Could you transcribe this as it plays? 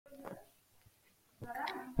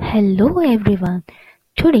Hello everyone.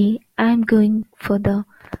 Today I am going for the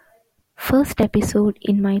first episode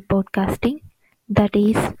in my podcasting, that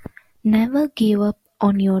is never give up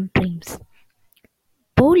on your dreams.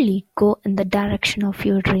 Boldly go in the direction of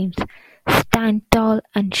your dreams. Stand tall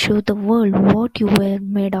and show the world what you were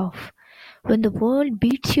made of. When the world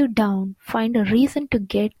beats you down, find a reason to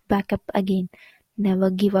get back up again. Never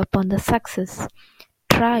give up on the success.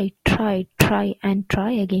 Try and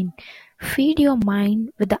try again. Feed your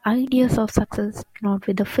mind with the ideas of success, not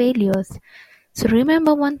with the failures. So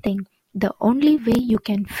remember one thing, the only way you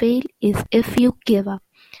can fail is if you give up.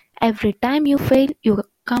 Every time you fail, you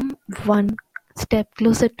come one step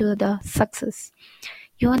closer to the success.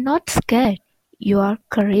 You are not scared, you are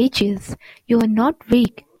courageous. You are not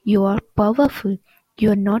weak, you are powerful.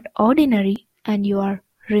 You are not ordinary, and you are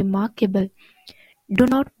remarkable. Do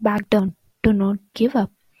not back down, do not give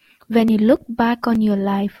up. When you look back on your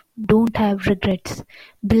life, don't have regrets.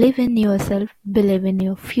 Believe in yourself, believe in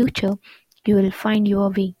your future. You will find your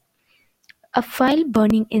way. A fire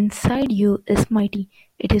burning inside you is mighty.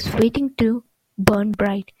 It is waiting to burn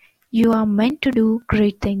bright. You are meant to do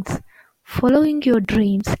great things. Following your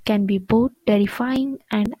dreams can be both terrifying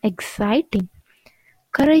and exciting.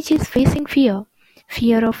 Courage is facing fear.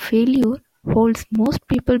 Fear of failure holds most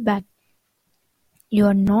people back. You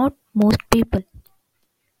are not most people.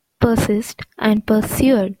 Persist and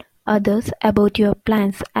persuade others about your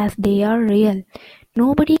plans as they are real.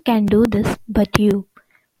 Nobody can do this but you.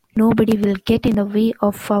 Nobody will get in the way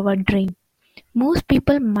of our dream. Most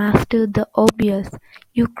people master the obvious.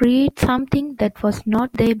 You create something that was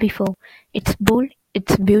not there before. It's bold,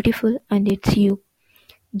 it's beautiful, and it's you.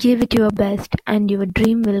 Give it your best, and your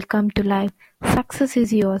dream will come to life. Success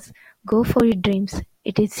is yours. Go for your dreams.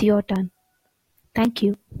 It is your turn. Thank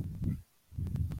you.